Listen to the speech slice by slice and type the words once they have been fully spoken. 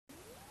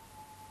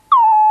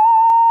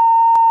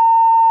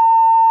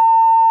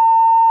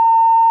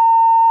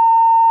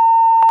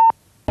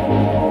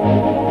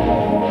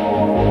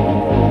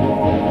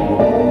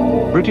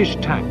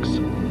British tax.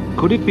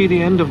 Could it be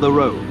the end of the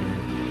road?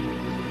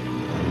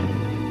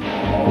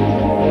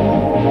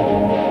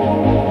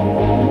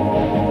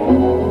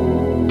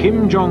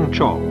 Kim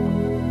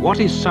Jong-chol,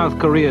 what is South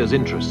Korea's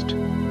interest?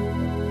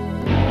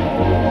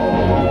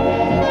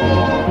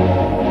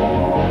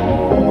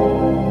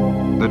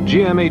 The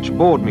GMH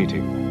board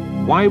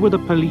meeting. Why were the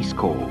police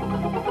called?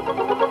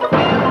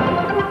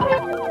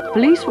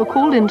 Police were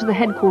called into the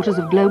headquarters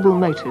of Global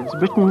Motors,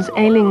 Britain's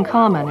ailing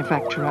car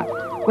manufacturer,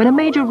 when a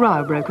major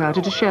row broke out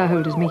at a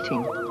shareholders'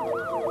 meeting.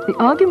 The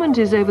argument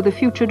is over the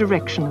future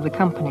direction of the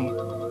company,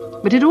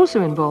 but it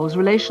also involves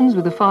relations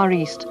with the Far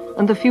East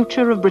and the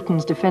future of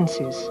Britain's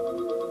defences.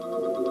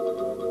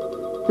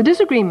 The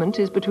disagreement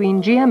is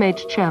between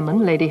GMH chairman,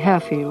 Lady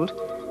Harefield,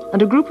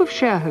 and a group of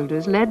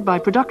shareholders led by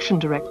production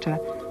director,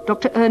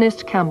 Dr.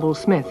 Ernest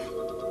Campbell-Smith.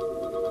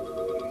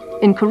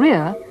 In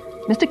Korea,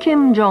 Mr.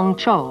 Kim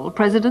Jong-chol,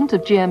 president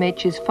of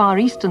GMH's Far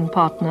Eastern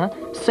partner,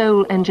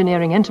 Seoul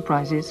Engineering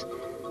Enterprises,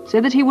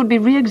 said that he would be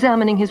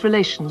re-examining his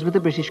relations with the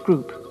British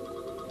group.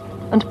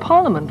 And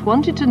Parliament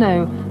wanted to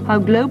know how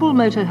Global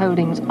Motor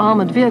Holdings'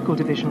 armoured vehicle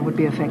division would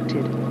be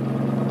affected.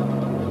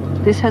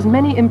 This has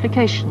many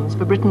implications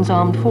for Britain's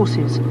armed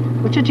forces,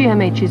 which are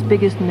GMH's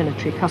biggest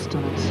military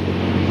customers.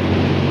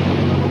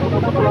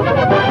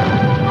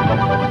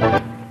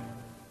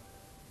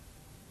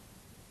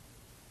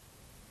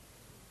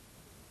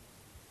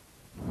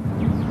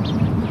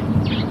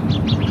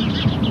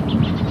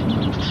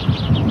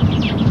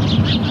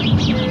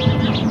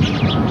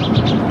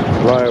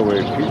 Fly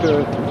away,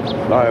 Peter.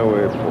 Fly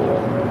away, Paul.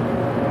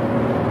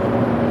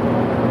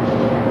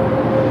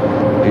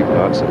 People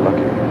aren't so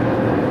lucky.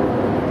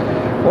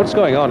 What's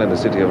going on in the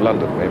City of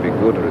London may be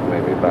good or it may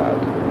be bad.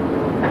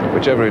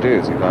 Whichever it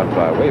is, you can't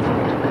fly away from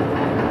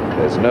it.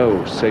 There's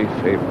no safe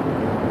haven.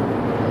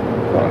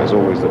 Well, there's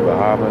always the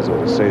Bahamas or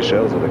the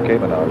Seychelles or the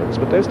Cayman Islands,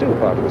 but they're still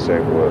part of the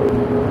same world.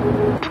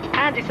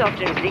 And this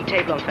afternoon's league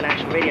table on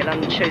Financial Radio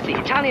London shows the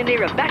Italian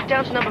lira back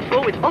down to number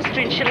 4 with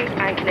Austrian shillings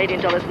and Canadian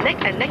dollars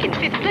neck and neck in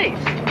 5th place.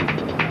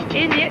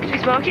 In the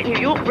equities market, New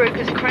York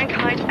brokers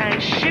Crankheit and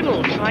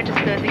Schimmel tried to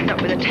stir things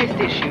up with a test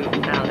issue.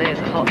 Now there's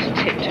a hot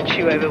tip to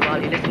chew over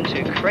while you listen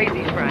to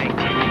Crazy Frank.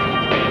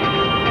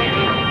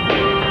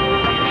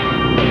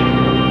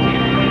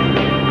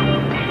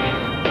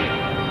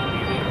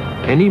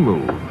 Any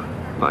move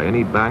by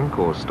any bank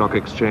or stock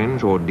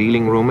exchange or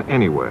dealing room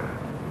anywhere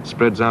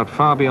spreads out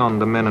far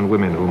beyond the men and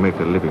women who make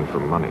a living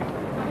from money.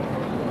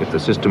 If the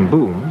system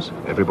booms,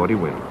 everybody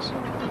wins.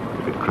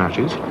 If it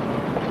crashes,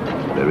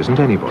 there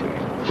isn't anybody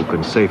who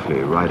can safely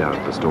ride out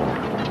the storm.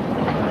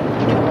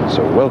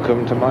 So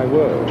welcome to my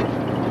world,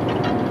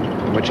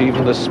 in which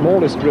even the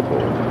smallest ripple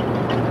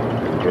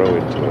can grow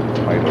into a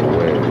tidal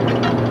wave.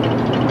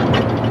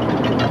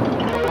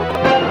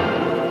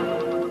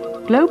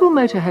 Global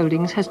Motor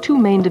Holdings has two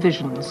main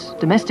divisions,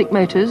 domestic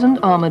motors and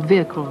armoured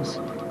vehicles.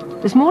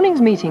 This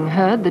morning's meeting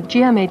heard that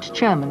GMH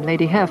chairman,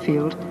 Lady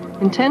Harefield,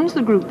 intends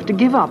the group to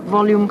give up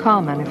volume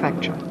car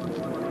manufacture.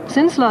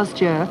 Since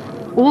last year,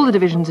 all the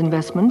division's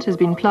investment has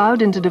been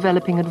ploughed into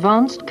developing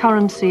advanced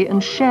currency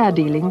and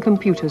share-dealing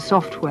computer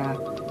software.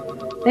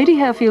 Lady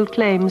Harefield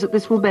claims that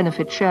this will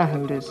benefit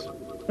shareholders.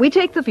 We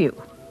take the view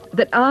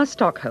that our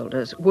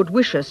stockholders would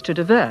wish us to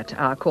divert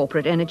our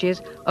corporate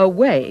energies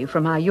away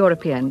from our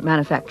European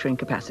manufacturing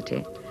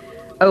capacity,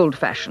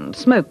 old-fashioned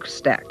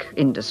smokestack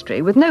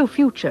industry with no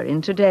future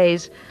in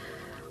today's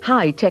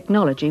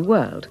high-technology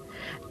world,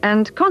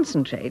 and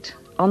concentrate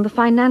on the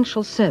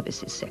financial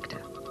services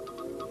sector.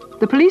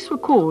 The police were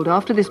called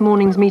after this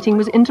morning's meeting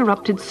was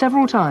interrupted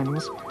several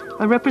times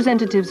by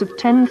representatives of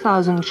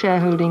 10,000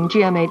 shareholding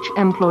GMH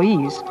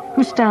employees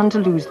who stand to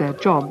lose their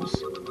jobs.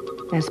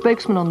 Their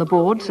spokesman on the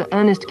board, Sir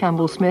Ernest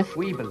Campbell-Smith,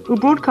 will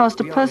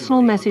broadcast a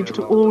personal message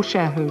to all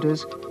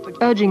shareholders,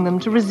 urging them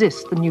to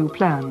resist the new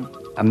plan.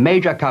 A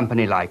major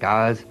company like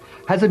ours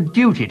has a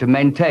duty to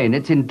maintain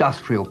its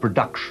industrial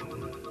production.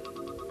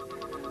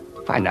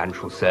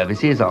 Financial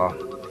services are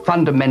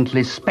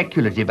fundamentally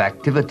speculative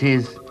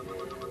activities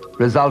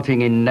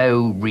resulting in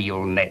no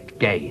real net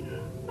gain.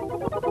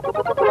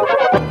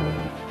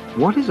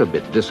 What is a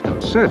bit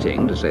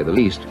disconcerting, to say the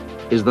least,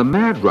 is the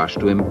mad rush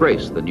to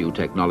embrace the new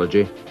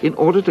technology in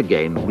order to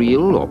gain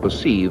real or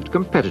perceived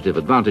competitive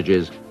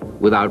advantages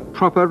without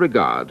proper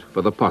regard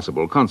for the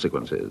possible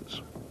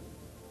consequences.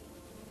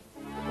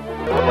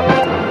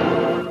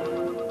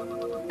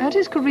 At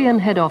his Korean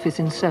head office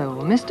in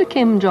Seoul, Mr.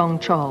 Kim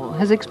Jong-chol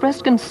has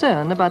expressed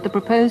concern about the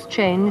proposed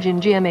change in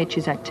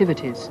GMH's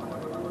activities.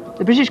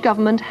 The British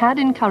government had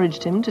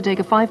encouraged him to take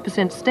a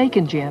 5% stake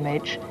in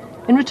GMH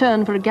in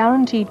return for a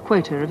guaranteed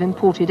quota of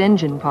imported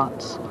engine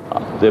parts.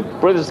 The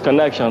British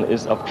connection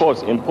is, of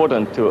course,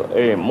 important to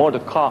a motor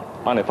car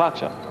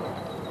manufacturer,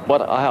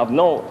 but I have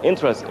no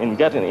interest in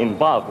getting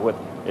involved with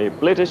a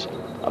British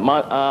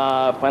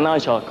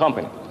financial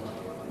company.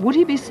 Would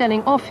he be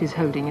selling off his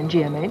holding in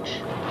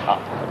GMH?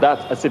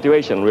 That's a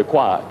situation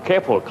requires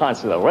careful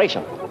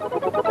consideration.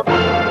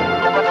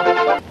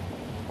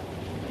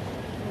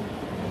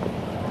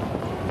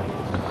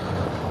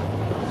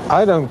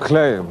 I don't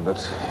claim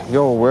that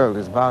your world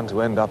is bound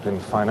to end up in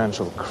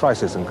financial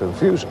crisis and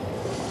confusion.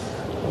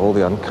 All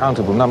the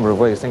uncountable number of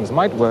ways things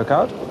might work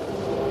out.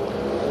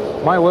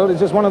 My world is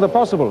just one of the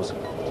possibles.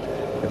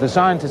 If the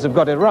scientists have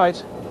got it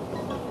right,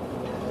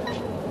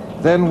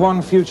 then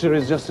one future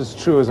is just as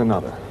true as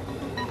another.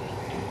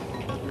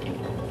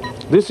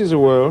 This is a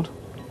world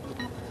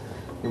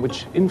in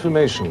which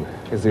information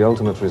is the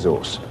ultimate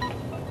resource.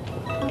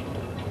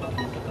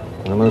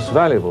 And the most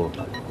valuable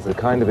is the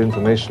kind of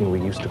information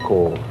we used to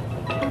call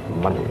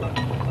money.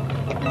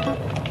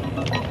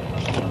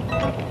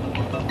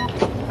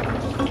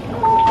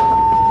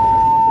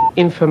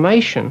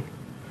 Information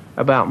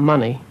about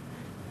money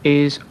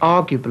is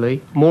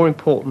arguably more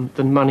important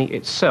than money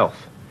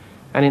itself.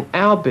 And in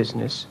our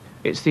business,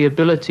 it's the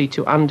ability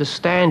to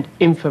understand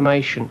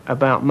information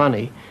about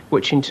money,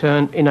 which in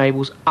turn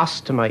enables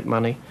us to make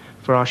money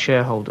for our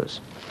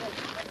shareholders.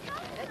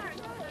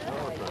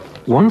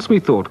 Once we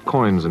thought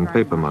coins and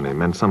paper money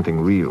meant something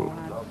real,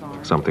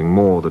 something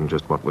more than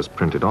just what was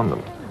printed on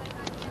them.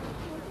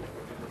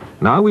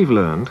 Now we've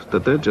learned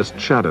that they're just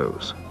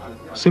shadows,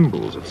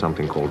 symbols of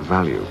something called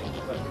value.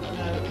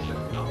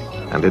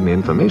 And in the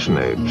information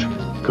age,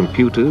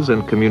 computers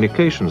and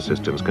communication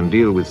systems can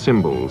deal with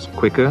symbols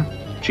quicker,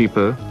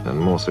 cheaper, and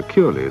more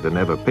securely than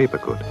ever paper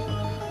could.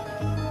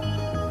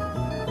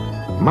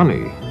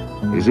 Money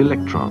is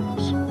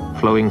electrons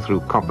flowing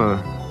through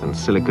copper and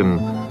silicon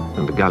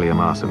and gallium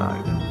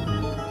arsenide.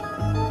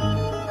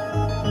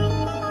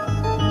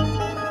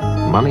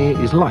 Money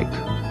is light,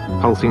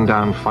 pulsing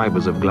down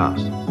fibers of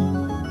glass.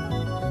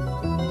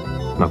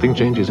 Nothing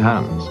changes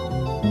hands.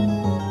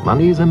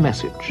 Money is a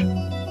message.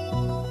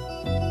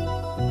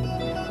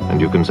 And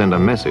you can send a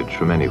message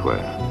from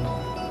anywhere.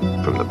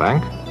 From the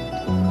bank,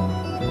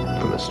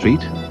 from the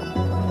street,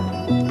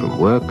 from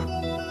work,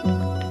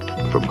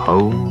 from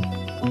home.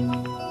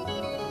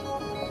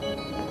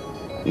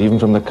 Even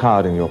from the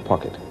card in your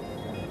pocket.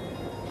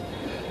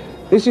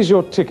 This is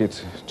your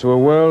ticket to a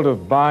world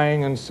of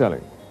buying and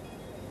selling.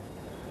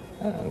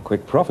 And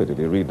quick profit if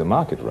you read the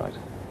market right.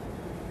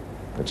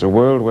 It's a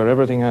world where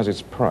everything has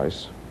its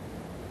price,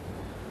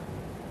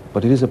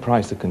 but it is a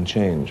price that can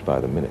change by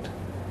the minute.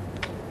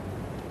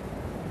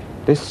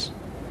 This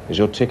is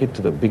your ticket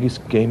to the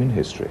biggest game in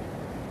history,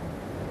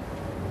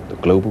 the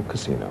global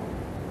casino.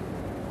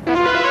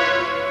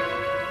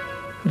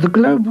 The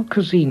global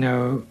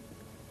casino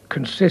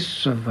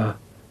consists of a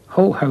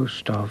whole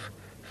host of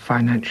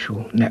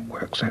financial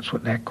networks, that's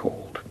what they're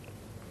called.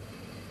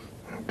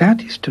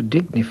 That is to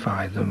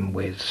dignify them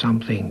with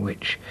something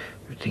which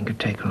you'd think had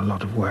taken a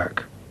lot of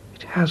work.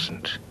 It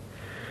hasn't.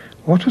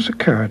 What has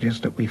occurred is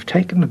that we've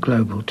taken the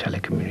global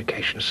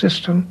telecommunication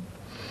system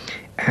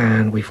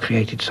and we've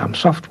created some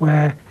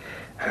software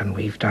and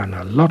we've done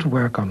a lot of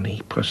work on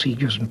the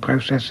procedures and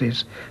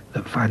processes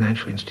that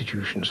financial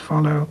institutions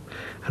follow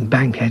and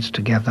bank heads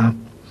together,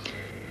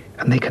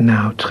 and they can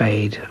now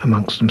trade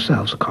amongst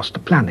themselves across the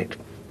planet.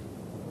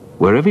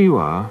 Wherever you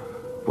are,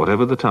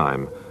 whatever the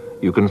time,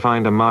 you can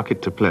find a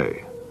market to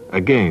play,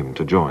 a game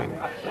to join.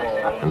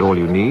 And all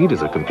you need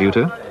is a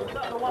computer,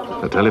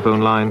 a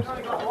telephone line,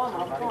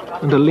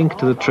 and a link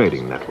to the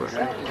trading network.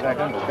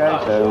 Okay,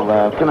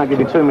 so can I give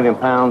you £2 million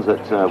at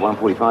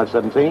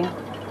 145.17?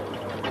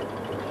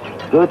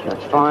 Good,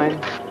 that's fine.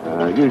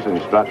 Usual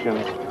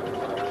instructions.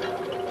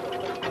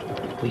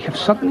 We have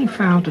suddenly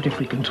found that if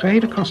we can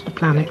trade across the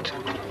planet,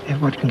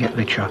 everybody can get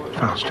richer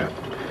faster.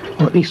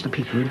 Or at least the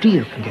people who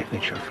deal can get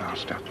richer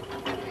faster.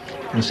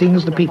 And seeing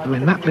as the people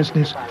in that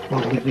business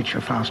want to get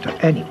richer faster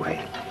anyway,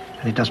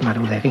 and it doesn't matter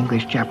whether they're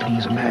English,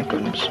 Japanese,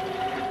 Americans,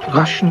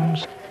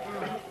 Russians,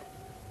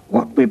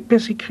 what we're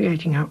busy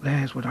creating out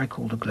there is what I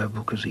call the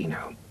global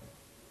casino.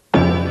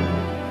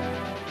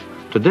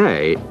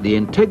 Today, the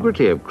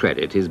integrity of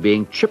credit is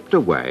being chipped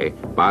away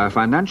by a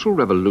financial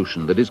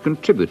revolution that is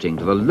contributing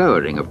to the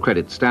lowering of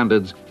credit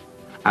standards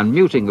and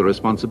muting the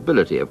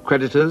responsibility of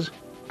creditors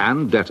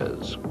and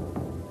debtors.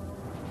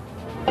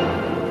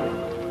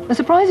 A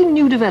surprising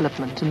new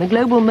development in the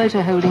global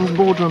motor holdings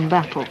boardroom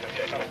battle.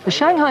 The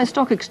Shanghai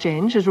Stock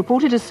Exchange has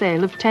reported a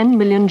sale of 10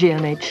 million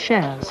GMH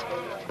shares.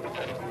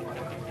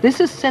 This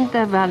has sent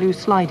their value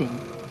sliding.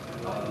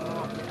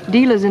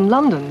 Dealers in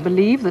London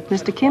believe that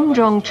Mr. Kim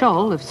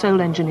Jong-chol of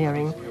Seoul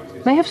Engineering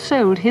may have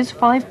sold his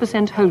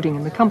 5% holding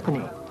in the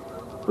company.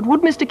 But would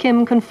Mr.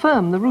 Kim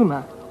confirm the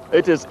rumour?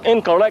 It is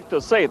incorrect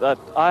to say that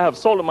I have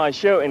sold my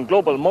share in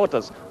Global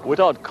Motors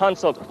without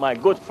consulting my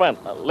good friend,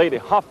 Lady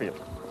Harfield.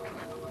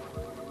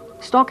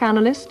 Stock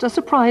analysts are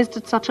surprised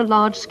at such a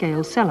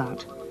large-scale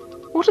sellout.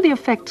 What are the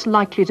effects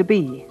likely to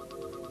be?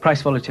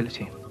 Price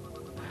volatility.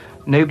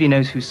 Nobody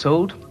knows who's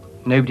sold,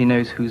 nobody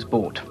knows who's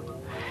bought.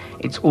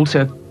 It's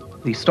also,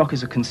 the stock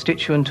is a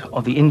constituent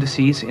of the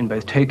indices in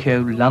both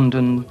Tokyo,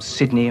 London,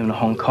 Sydney and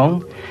Hong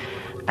Kong,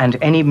 and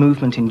any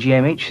movement in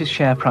GMH's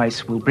share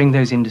price will bring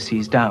those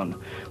indices down,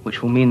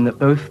 which will mean that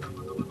both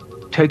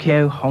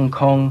Tokyo, Hong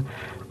Kong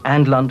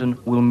and London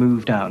will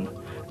move down,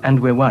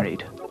 and we're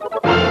worried.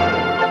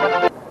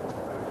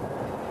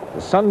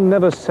 The sun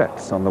never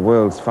sets on the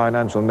world's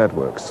financial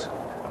networks.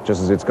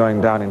 Just as it's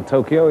going down in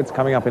Tokyo, it's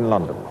coming up in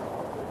London.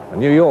 And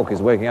New York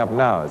is waking up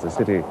now as the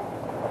city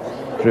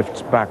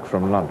drifts back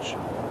from lunch.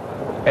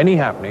 Any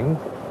happening,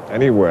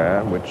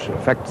 anywhere, which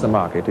affects the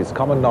market is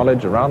common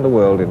knowledge around the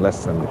world in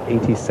less than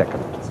 80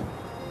 seconds.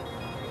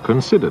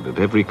 Considered at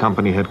every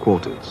company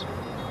headquarters,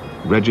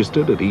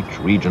 registered at each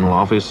regional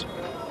office,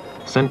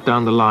 sent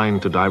down the line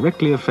to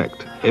directly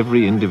affect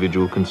every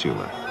individual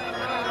consumer.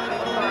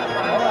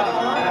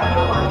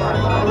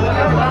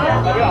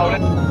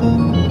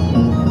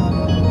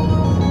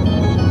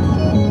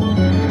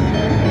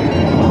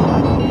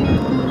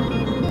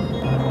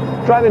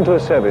 Drive into a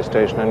service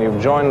station and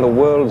you've joined the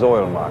world's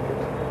oil market.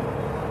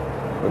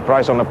 The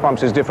price on the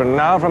pumps is different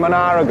now from an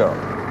hour ago.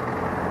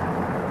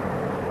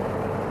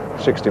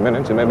 60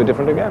 minutes, it may be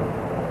different again.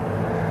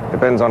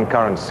 Depends on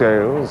current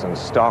sales and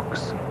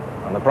stocks,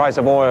 and the price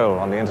of oil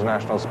on the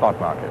international spot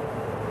market.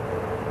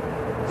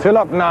 Fill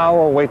up now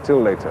or wait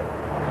till later.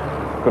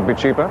 Could be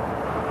cheaper,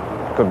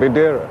 could be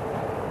dearer.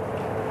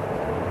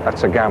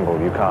 That's a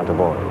gamble you can't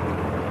avoid.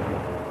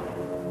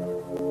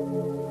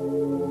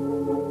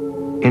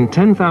 In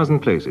 10,000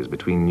 places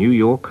between New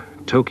York,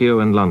 Tokyo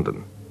and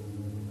London,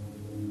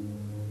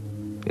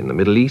 in the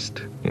Middle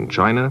East, in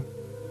China,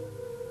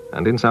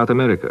 and in South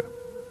America,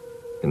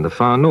 in the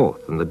far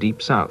north and the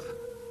deep south.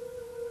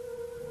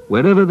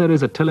 Wherever there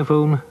is a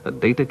telephone, a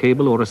data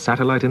cable or a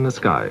satellite in the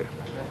sky,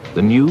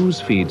 the news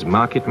feeds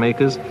market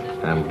makers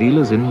and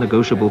dealers in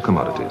negotiable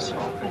commodities.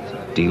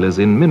 Dealers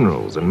in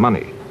minerals and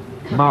money,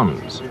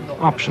 bonds,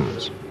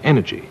 options,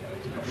 energy,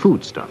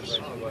 foodstuffs.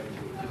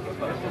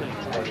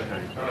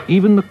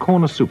 Even the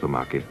corner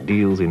supermarket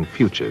deals in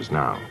futures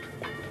now.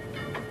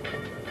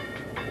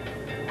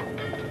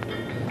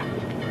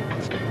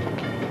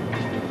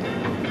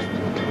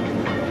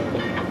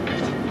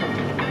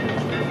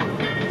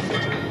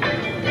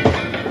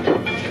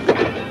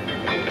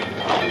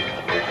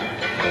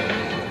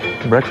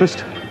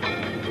 Breakfast?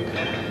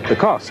 The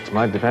cost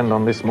might depend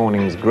on this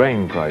morning's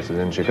grain prices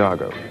in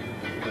Chicago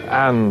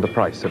and the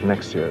price of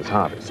next year's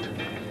harvest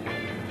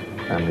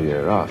and the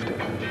year after,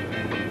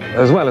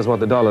 as well as what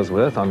the dollar's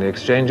worth on the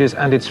exchanges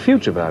and its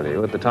future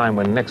value at the time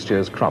when next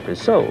year's crop is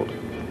sold.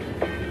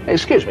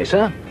 Excuse me,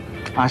 sir.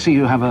 I see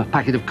you have a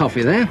packet of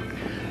coffee there.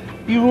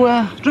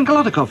 You drink a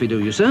lot of coffee,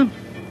 do you, sir?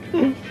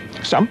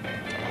 Some.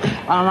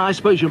 And I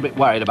suppose you're a bit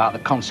worried about the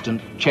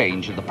constant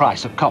change of the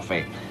price of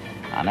coffee.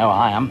 I know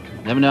I am.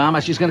 Never know how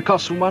much it's going to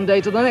cost from one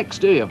day to the next,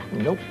 do you?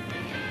 Nope.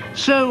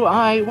 So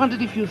I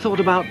wondered if you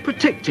thought about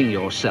protecting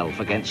yourself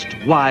against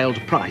wild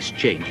price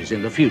changes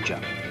in the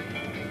future.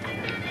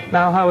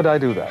 Now, how would I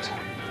do that?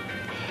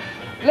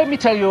 Let me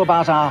tell you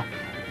about our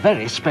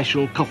very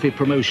special coffee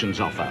promotions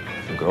offer.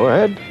 Go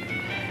ahead.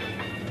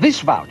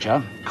 This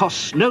voucher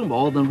costs no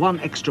more than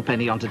 1 extra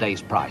penny on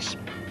today's price.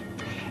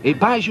 It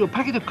buys you a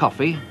packet of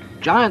coffee,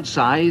 giant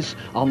size,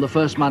 on the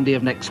first Monday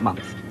of next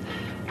month.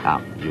 Now,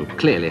 you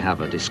clearly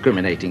have a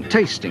discriminating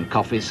taste in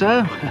coffee,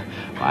 sir.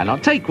 Why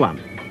not take one?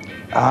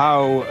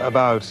 How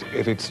about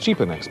if it's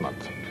cheaper next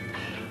month?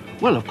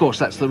 Well, of course,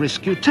 that's the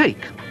risk you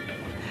take.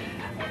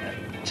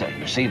 So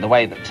you see the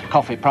way that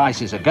coffee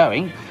prices are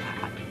going,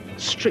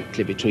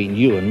 strictly between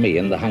you and me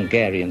and the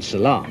Hungarian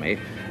salami,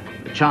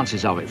 the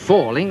chances of it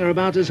falling are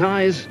about as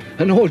high as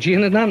an orgy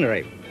in a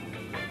nunnery.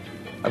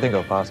 I think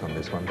I'll pass on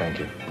this one, thank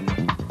you.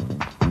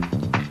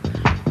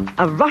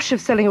 A rush of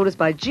selling orders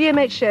by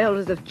GMH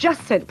shareholders have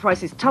just sent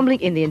prices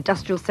tumbling in the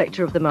industrial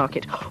sector of the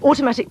market.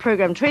 Automatic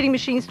program trading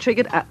machines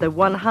triggered at the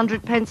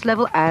 100 pence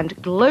level, and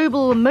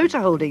Global Motor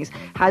Holdings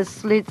has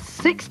slid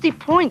 60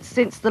 points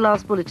since the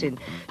last bulletin.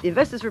 The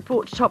Investors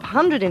Report top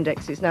 100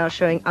 index is now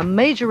showing a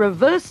major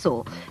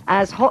reversal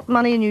as hot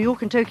money in New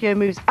York and Tokyo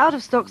moves out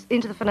of stocks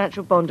into the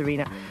financial bond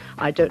arena.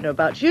 I don't know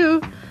about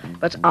you,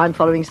 but I'm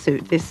following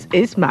suit. This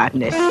is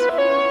madness.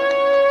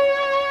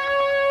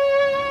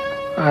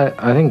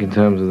 I think in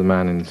terms of the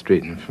man in the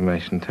street,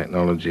 information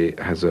technology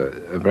has a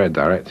very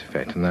direct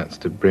effect, and that's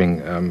to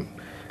bring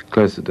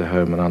closer to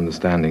home an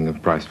understanding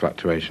of price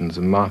fluctuations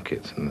and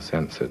markets, in the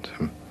sense that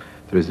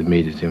there is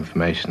immediate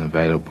information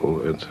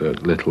available at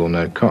little or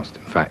no cost.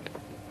 In fact,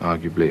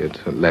 arguably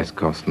at less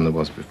cost than there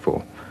was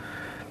before.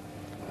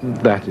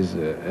 That is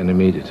an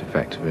immediate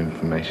effect of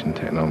information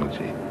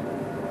technology.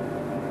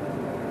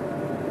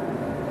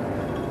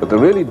 But the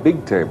really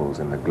big tables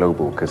in the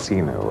global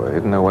casino are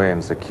hidden away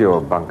in secure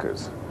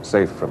bunkers,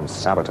 safe from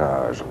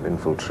sabotage and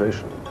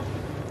infiltration.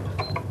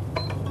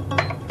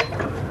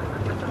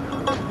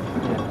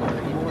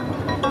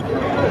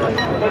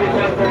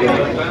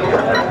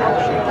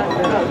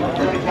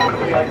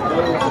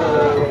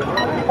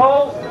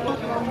 Pulse,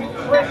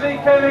 switching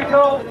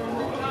chemical.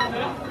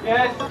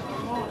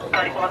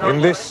 Yes.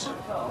 In this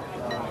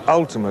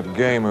ultimate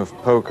game of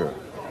poker,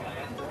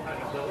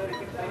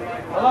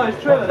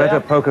 what better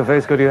poker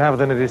face could you have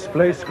than a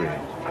display screen?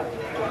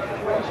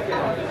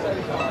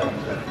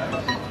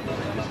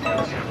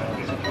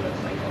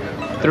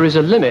 There is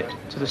a limit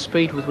to the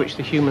speed with which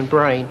the human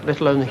brain, let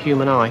alone the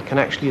human eye, can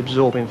actually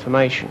absorb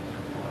information.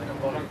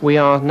 We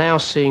are now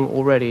seeing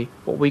already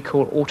what we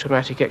call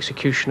automatic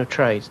execution of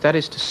trades. That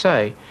is to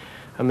say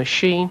A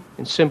machine,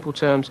 in simple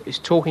terms, is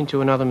talking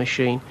to another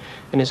machine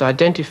and is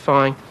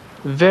identifying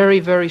very,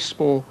 very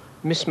small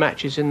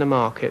mismatches in the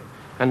market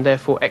and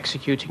therefore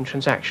executing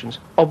transactions,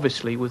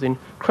 obviously within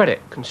credit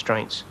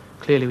constraints.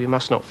 Clearly, we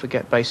must not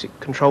forget basic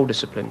control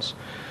disciplines.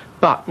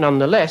 But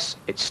nonetheless,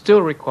 it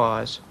still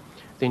requires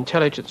the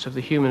intelligence of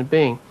the human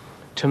being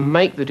to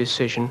make the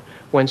decision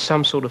when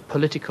some sort of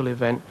political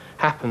event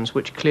happens,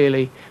 which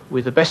clearly,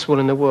 with the best will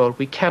in the world,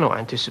 we cannot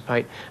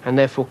anticipate and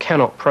therefore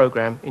cannot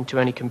program into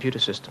any computer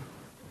system.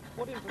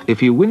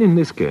 If you win in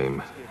this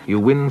game, you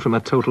win from a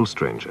total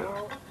stranger.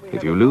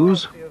 If you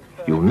lose,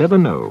 you'll never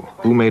know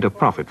who made a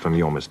profit from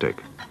your mistake.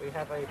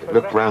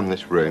 Look round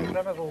this room.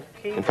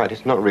 In fact,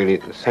 it's not really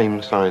the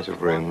same size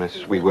of room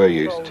as we were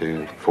used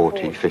to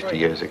 40, 50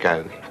 years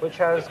ago. Which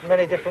has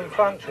many different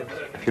functions.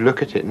 If you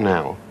look at it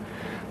now,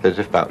 there's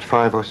about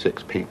 5 or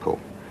 6 people,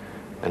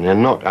 and they're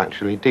not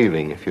actually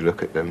dealing if you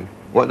look at them.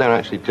 What they're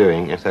actually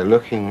doing is they're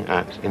looking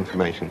at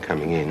information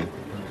coming in,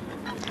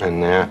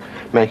 and they're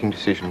making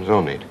decisions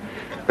on it.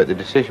 But the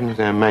decisions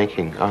they're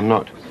making are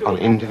not on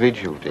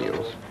individual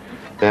deals.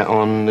 They're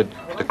on the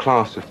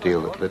class of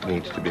deal that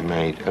needs to be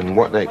made and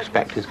what they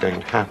expect is going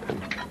to happen.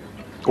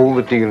 All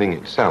the dealing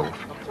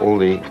itself, all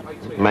the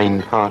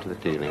main part of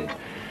the dealing,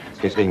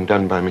 is being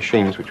done by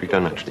machines which we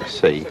don't actually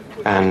see.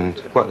 And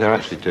what they're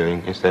actually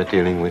doing is they're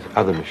dealing with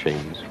other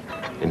machines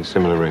in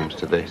similar rooms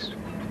to this.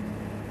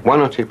 1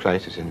 or 2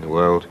 places in the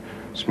world,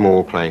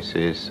 small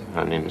places,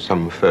 and in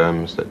some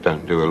firms that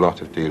don't do a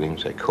lot of dealing,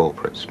 say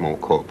corporates, small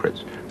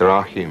corporates, there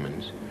are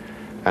humans.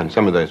 And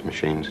some of those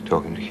machines are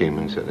talking to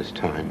humans at this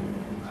time.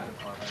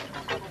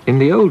 In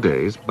the old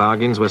days,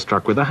 bargains were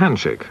struck with a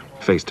handshake,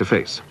 face to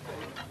face.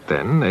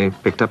 Then they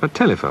picked up a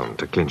telephone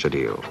to clinch a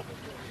deal.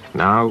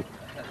 Now,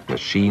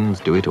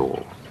 machines do it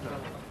all.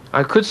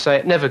 I could say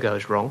it never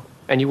goes wrong,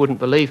 and you wouldn't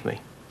believe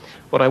me.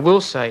 What I will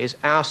say is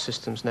our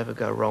systems never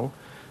go wrong,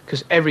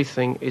 because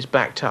everything is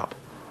backed up.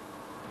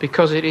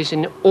 Because it is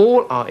in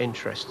all our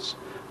interests,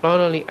 not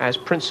only as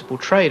principal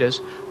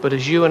traders, but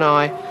as you and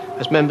I,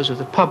 as members of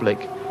the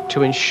public,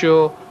 to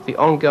ensure the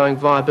ongoing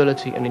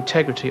viability and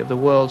integrity of the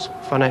world's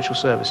financial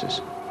services.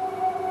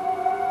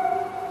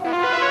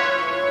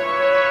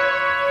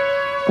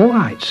 All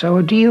right, so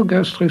a deal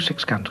goes through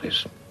 6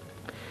 countries.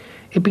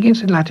 It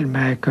begins in Latin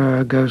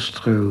America, goes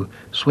through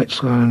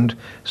Switzerland,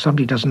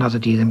 somebody does another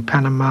deal in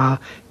Panama,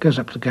 goes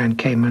up to the Grand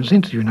Caymans,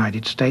 into the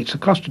United States,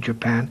 across to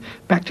Japan,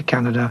 back to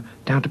Canada,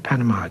 down to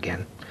Panama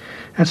again.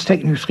 That's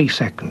taken you 3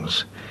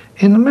 seconds.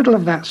 In the middle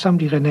of that,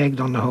 somebody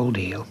reneged on the whole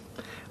deal,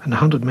 and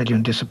 100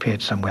 million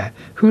disappeared somewhere.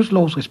 Whose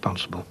law's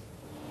responsible?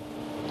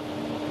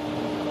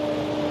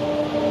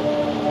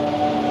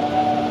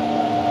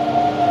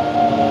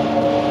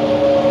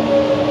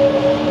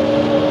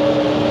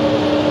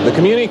 The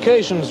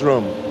communications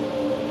room,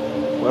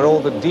 where all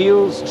the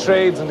deals,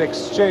 trades and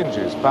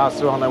exchanges pass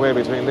through on their way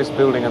between this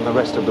building and the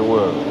rest of the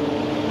world.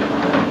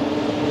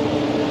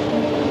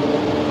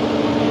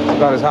 It's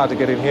about as hard to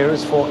get in here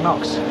as Fort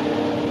Knox.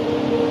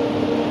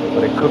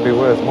 But it could be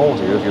worth more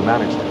to you if you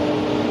managed it.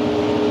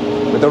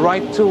 With the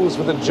right tools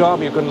for the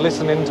job, you can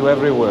listen into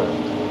every word.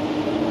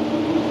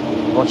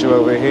 What you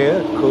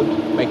overhear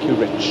could make you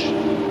rich.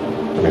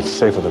 And it's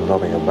safer than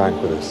robbing a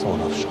bank with a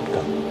sawn-off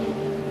shotgun.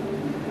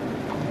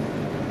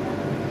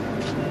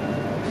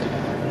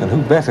 And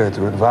who better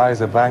to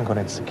advise a bank on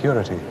its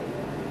security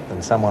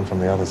than someone from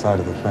the other side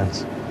of the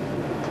fence?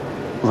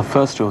 Well, the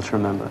first rule to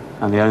remember,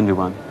 and the only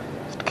one,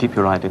 is to keep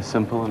your ideas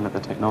simple and let the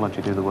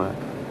technology do the work.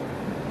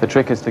 The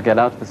trick is to get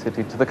out of the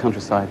city to the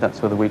countryside.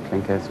 That's where the weak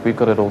link is. We've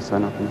got it all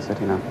sewn up in the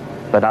city now.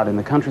 But out in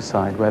the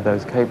countryside, where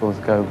those cables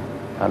go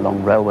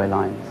along railway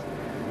lines,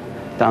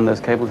 down those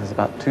cables there's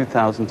about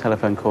 2,000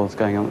 telephone calls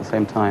going on at the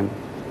same time.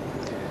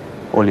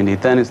 All you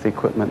need then is the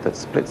equipment that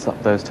splits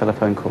up those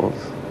telephone calls.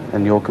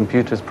 And your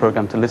computer is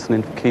programmed to listen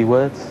in for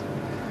keywords.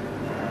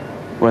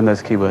 When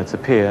those keywords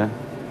appear,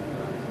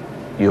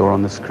 you're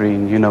on the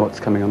screen, you know what's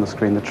coming on the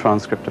screen, the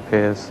transcript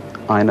appears,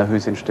 I know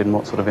who's interested in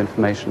what sort of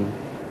information.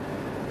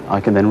 I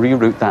can then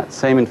reroute that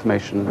same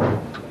information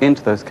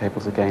into those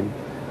cables again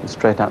and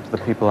straight out to the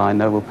people I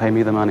know will pay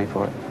me the money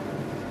for it.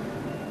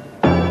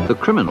 The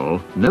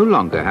criminal no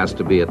longer has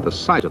to be at the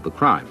site of the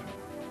crime.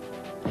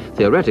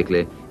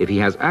 Theoretically, if he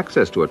has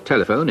access to a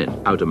telephone in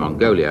Outer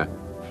Mongolia,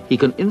 he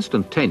can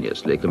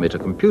instantaneously commit a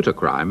computer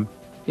crime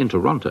in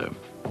Toronto.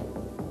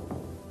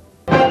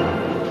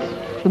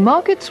 The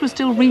markets were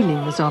still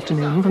reeling this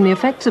afternoon from the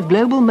effects of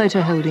global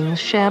motor holdings'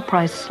 share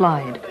price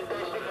slide.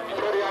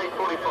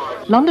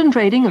 London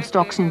trading of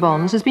stocks and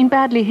bonds has been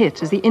badly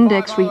hit as the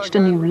index reached a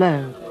new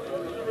low.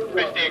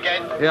 50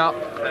 again. Yeah.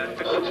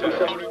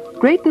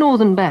 Great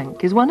Northern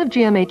Bank is one of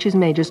GMH's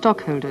major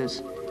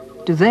stockholders.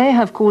 Do they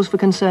have cause for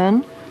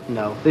concern?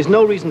 No, there's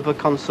no reason for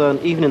concern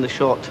even in the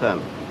short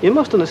term. You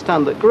must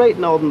understand that Great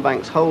Northern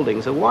Bank's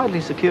holdings are widely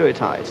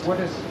securitized. What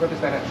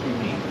does that actually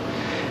mean?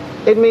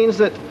 It means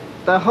that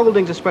their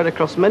holdings are spread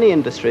across many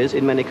industries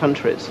in many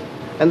countries,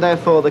 and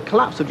therefore the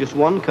collapse of just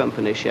one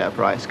company's share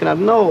price can have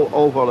no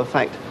overall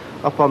effect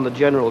upon the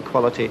general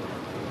quality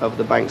of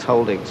the bank's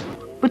holdings.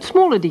 But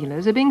smaller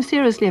dealers are being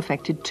seriously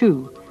affected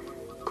too.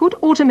 Could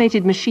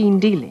automated machine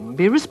dealing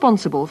be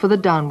responsible for the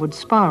downward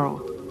spiral?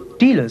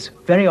 Dealers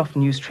very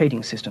often use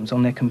trading systems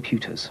on their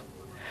computers.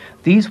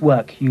 These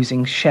work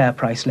using share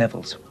price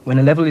levels. When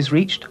a level is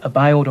reached, a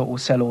buy order or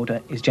sell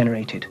order is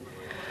generated.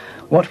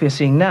 What we're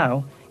seeing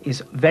now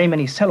is very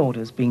many sell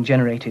orders being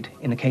generated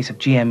in the case of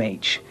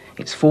GMH.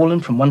 It's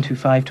fallen from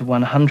 125 to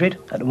 100.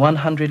 At the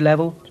 100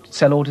 level,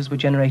 sell orders were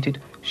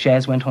generated,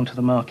 shares went onto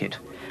the market.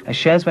 As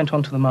shares went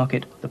onto the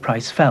market, the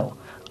price fell.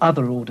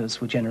 Other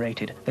orders were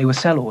generated. They were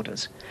sell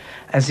orders.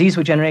 As these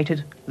were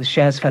generated, the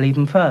shares fell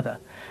even further.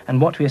 And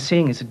what we are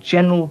seeing is a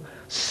general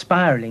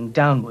spiralling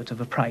downwards of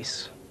the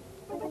price.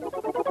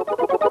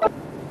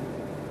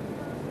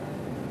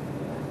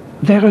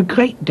 There are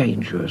great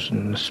dangers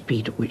in the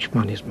speed at which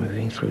money is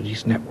moving through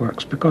these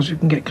networks because you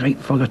can get great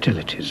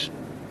volatilities.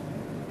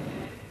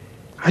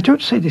 I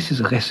don't say this is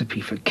a recipe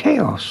for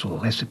chaos or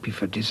a recipe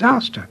for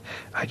disaster.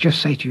 I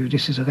just say to you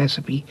this is a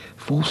recipe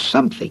for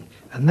something,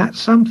 and that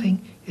something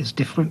is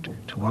different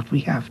to what we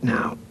have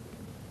now.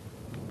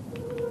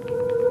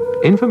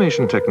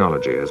 Information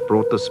technology has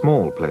brought the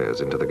small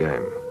players into the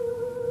game.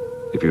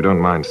 If you don't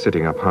mind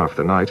sitting up half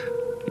the night,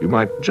 you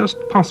might just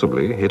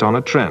possibly hit on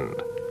a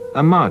trend,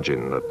 a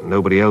margin that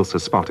nobody else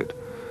has spotted,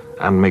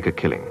 and make a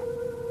killing.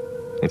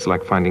 It's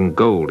like finding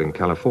gold in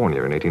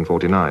California in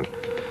 1849.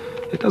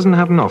 It doesn't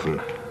happen often,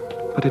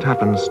 but it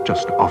happens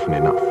just often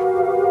enough.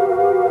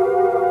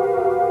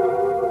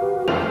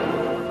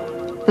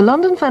 The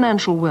London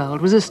financial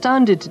world was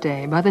astounded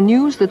today by the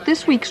news that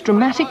this week's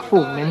dramatic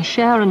fall in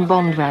share and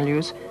bond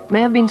values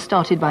may have been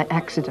started by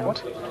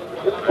accident.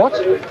 What?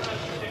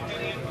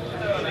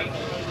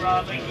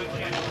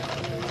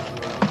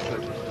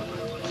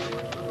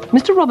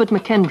 Mr. Robert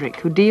McKendrick,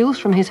 who deals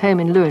from his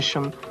home in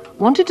Lewisham,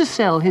 wanted to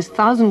sell his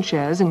 1,000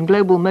 shares in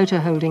Global Motor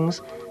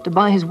Holdings to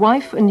buy his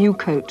wife a new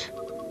coat.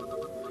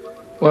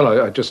 Well,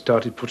 I just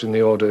started putting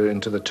the order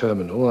into the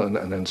terminal,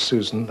 and then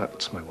Susan,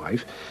 that's my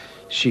wife,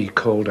 she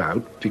called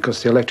out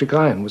because the electric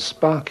iron was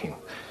sparking.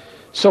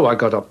 So I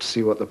got up to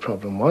see what the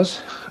problem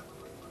was,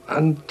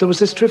 and there was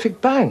this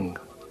terrific bang.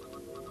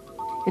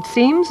 It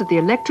seems that the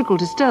electrical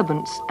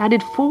disturbance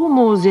added 4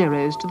 more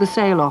zeros to the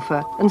sale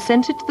offer and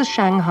sent it to the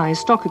Shanghai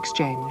Stock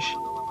Exchange.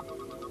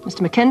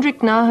 Mr.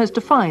 McKendrick now has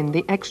to find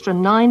the extra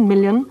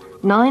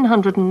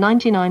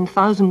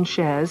 9,999,000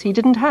 shares he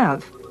didn't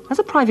have. As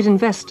a private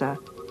investor,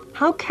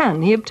 how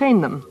can he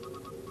obtain them?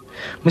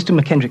 Mr.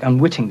 McKendrick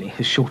unwittingly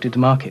has shorted the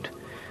market,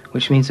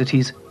 which means that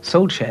he's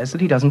sold shares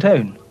that he doesn't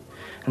own.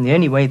 And the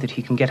only way that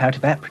he can get out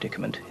of that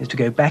predicament is to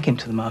go back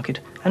into the market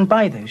and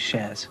buy those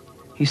shares.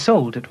 He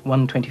sold at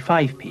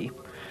 125p.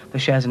 The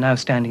shares are now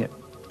standing at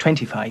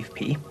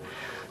 25p.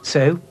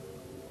 So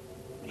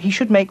he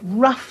should make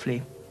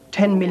roughly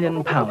 £10 million.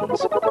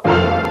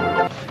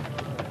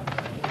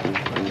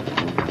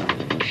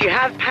 If you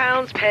have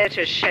pounds, prepare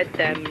to shed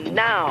them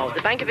now.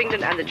 The Bank of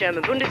England and the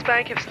German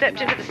Bundesbank have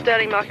stepped into the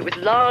sterling market with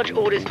large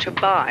orders to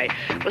buy.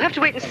 We'll have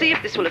to wait and see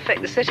if this will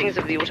affect the settings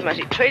of the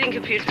automatic trading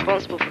computers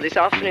responsible for this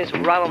afternoon's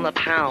run on the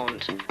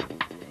pound.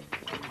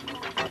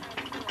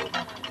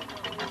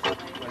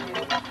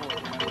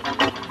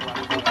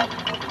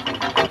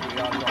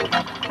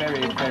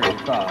 Very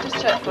fast.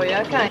 Just check for you,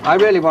 okay? I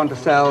really want to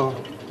sell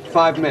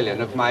 5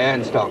 million of my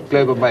own stock,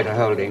 Global Motor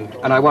Holding,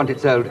 and I want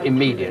it sold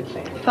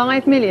immediately.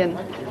 5 million?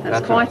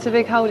 That's quite right. a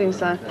big holding,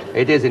 sir.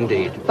 It is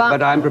indeed.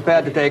 But I'm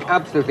prepared to take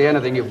absolutely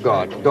anything you've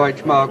got.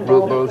 Deutschmark,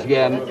 rubles,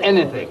 yen,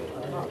 anything.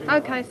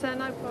 Okay, sir,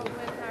 no problem.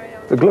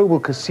 The global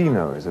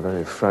casino is a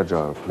very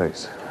fragile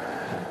place.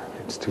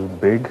 It's too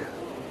big,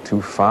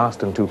 too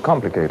fast, and too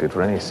complicated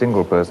for any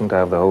single person to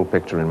have the whole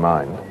picture in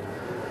mind.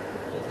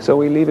 So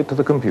we leave it to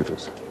the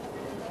computers.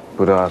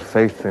 Put our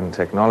faith in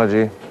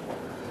technology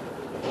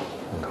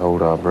and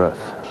hold our breath.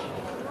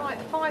 Right,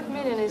 5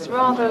 million is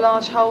rather a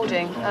large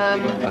holding.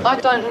 I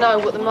don't know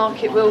what the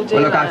market will do.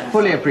 Well, look, I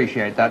fully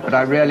appreciate that, but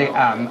I really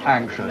am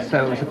anxious.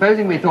 So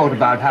supposing we thought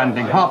about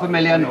handling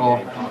 500,000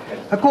 or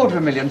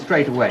 250,000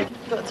 straight away.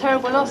 You've got a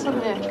terrible loss,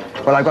 haven't you?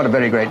 Well, I got a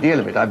very great deal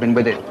of it. I've been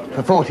with it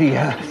for 40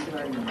 years.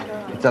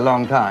 It's a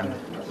long time.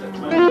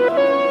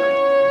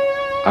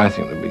 I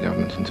think there'll be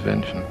government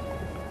intervention,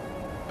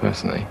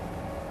 personally.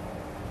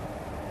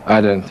 I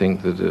don't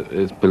think that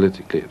it's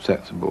politically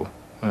acceptable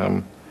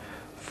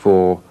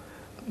for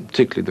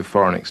particularly the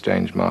foreign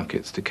exchange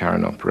markets to carry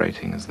on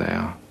operating as they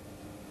are.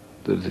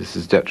 That this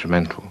is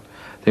detrimental.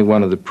 I think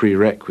one of the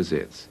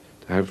prerequisites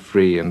to have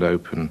free and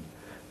open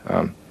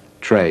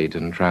trade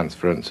and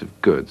transference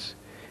of goods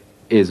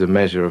is a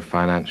measure of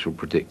financial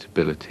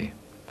predictability.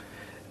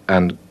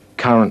 And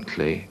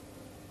currently,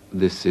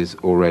 this is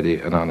already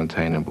an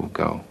unattainable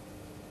goal.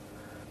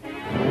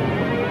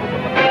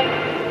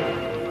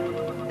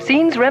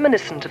 Scenes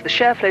reminiscent of the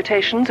share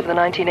flotations of the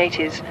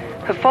 1980s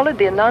have followed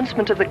the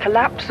announcement of the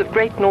collapse of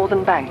Great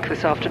Northern Bank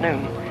this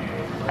afternoon.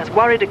 As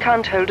worried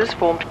account holders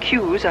formed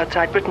queues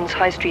outside Britain's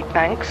high street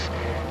banks,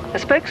 a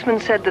spokesman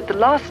said that the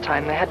last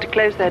time they had to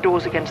close their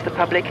doors against the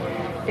public,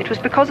 it was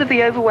because of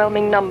the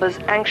overwhelming numbers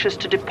anxious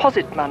to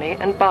deposit money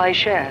and buy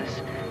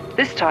shares.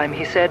 This time,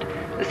 he said,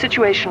 the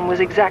situation was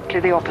exactly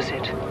the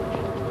opposite.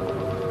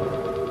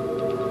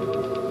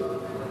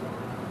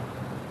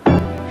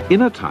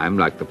 In a time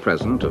like the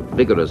present of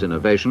vigorous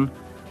innovation,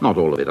 not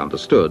all of it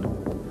understood,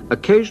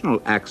 occasional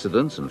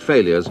accidents and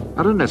failures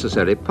are a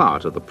necessary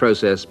part of the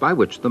process by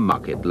which the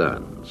market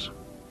learns.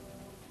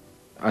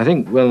 I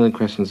think one of the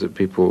questions that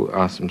people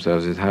ask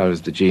themselves is, how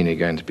is the genie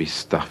going to be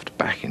stuffed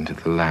back into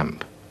the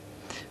lamp?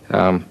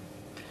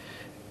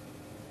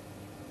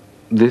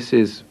 This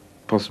is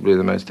possibly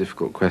the most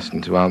difficult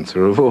question to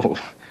answer of all.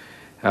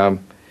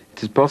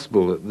 It is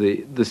possible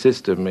that the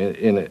system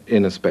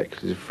in a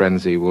speculative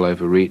frenzy will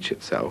overreach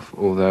itself,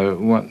 although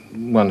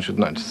one should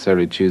not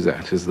necessarily choose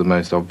that as the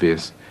most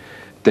obvious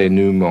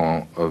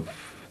denouement of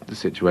the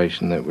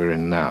situation that we're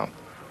in now.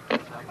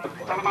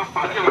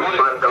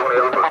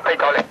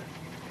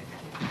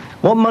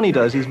 What money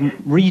does is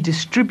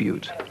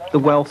redistribute the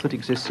wealth that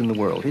exists in the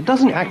world. It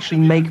doesn't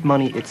actually make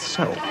money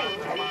itself.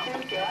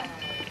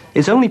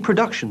 It's only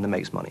production that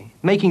makes money.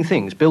 Making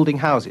things, building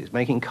houses,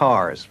 making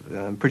cars,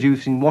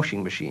 producing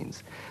washing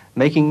machines,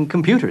 making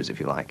computers, if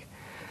you like.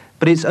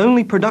 But it's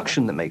only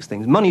production that makes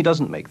things. Money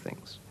doesn't make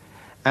things.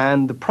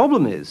 And the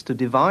problem is to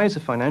devise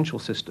a financial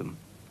system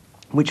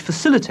which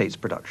facilitates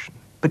production,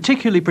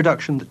 particularly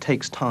production that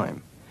takes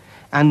time,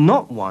 and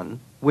not one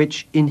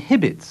which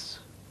inhibits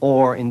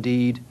or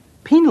indeed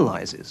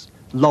penalizes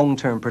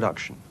long-term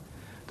production.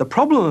 The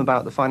problem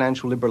about the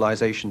financial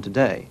liberalization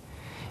today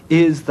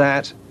is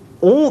that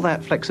all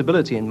that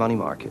flexibility in money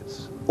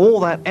markets, all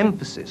that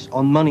emphasis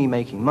on money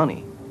making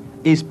money,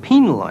 is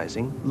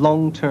penalizing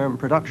long-term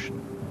production.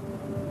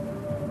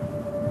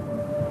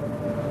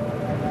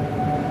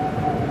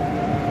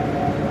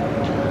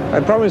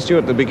 I promised you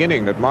at the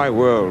beginning that my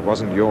world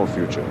wasn't your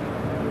future,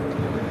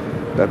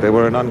 that there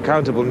were an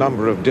uncountable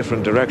number of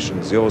different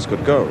directions yours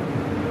could go.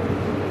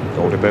 It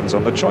all depends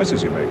on the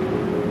choices you make.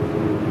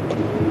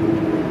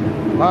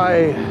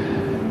 My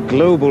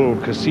global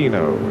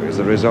casino is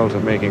the result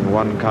of making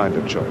one kind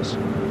of choice,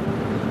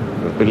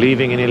 of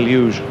believing in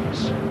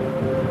illusions,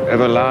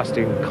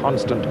 everlasting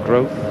constant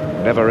growth,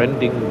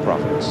 never-ending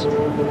profits.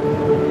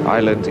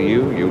 I lend to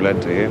you, you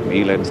lend to him,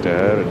 he lends to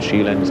her, and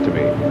she lends to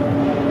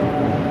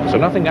me. So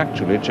nothing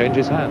actually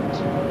changes hands.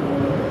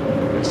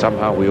 And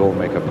somehow we all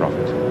make a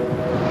profit.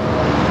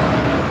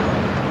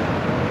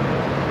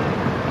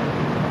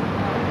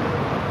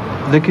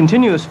 The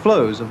continuous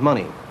flows of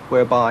money,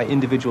 whereby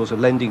individuals are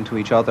lending to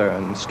each other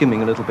and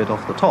skimming a little bit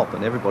off the top,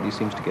 and everybody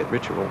seems to get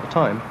richer all the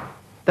time,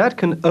 that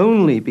can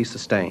only be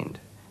sustained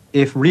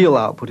if real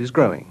output is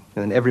growing,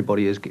 and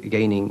everybody is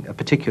gaining a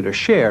particular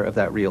share of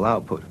that real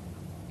output.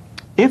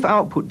 If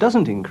output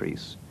doesn't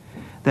increase,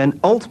 then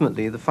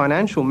ultimately the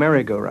financial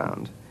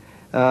merry-go-round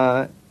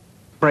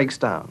breaks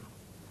down,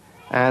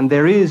 and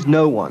there is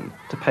no one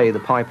to pay the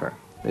piper.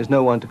 There's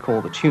no one to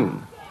call the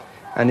tune.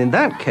 And in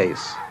that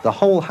case, the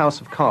whole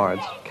house of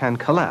cards can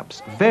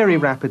collapse very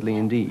rapidly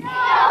indeed.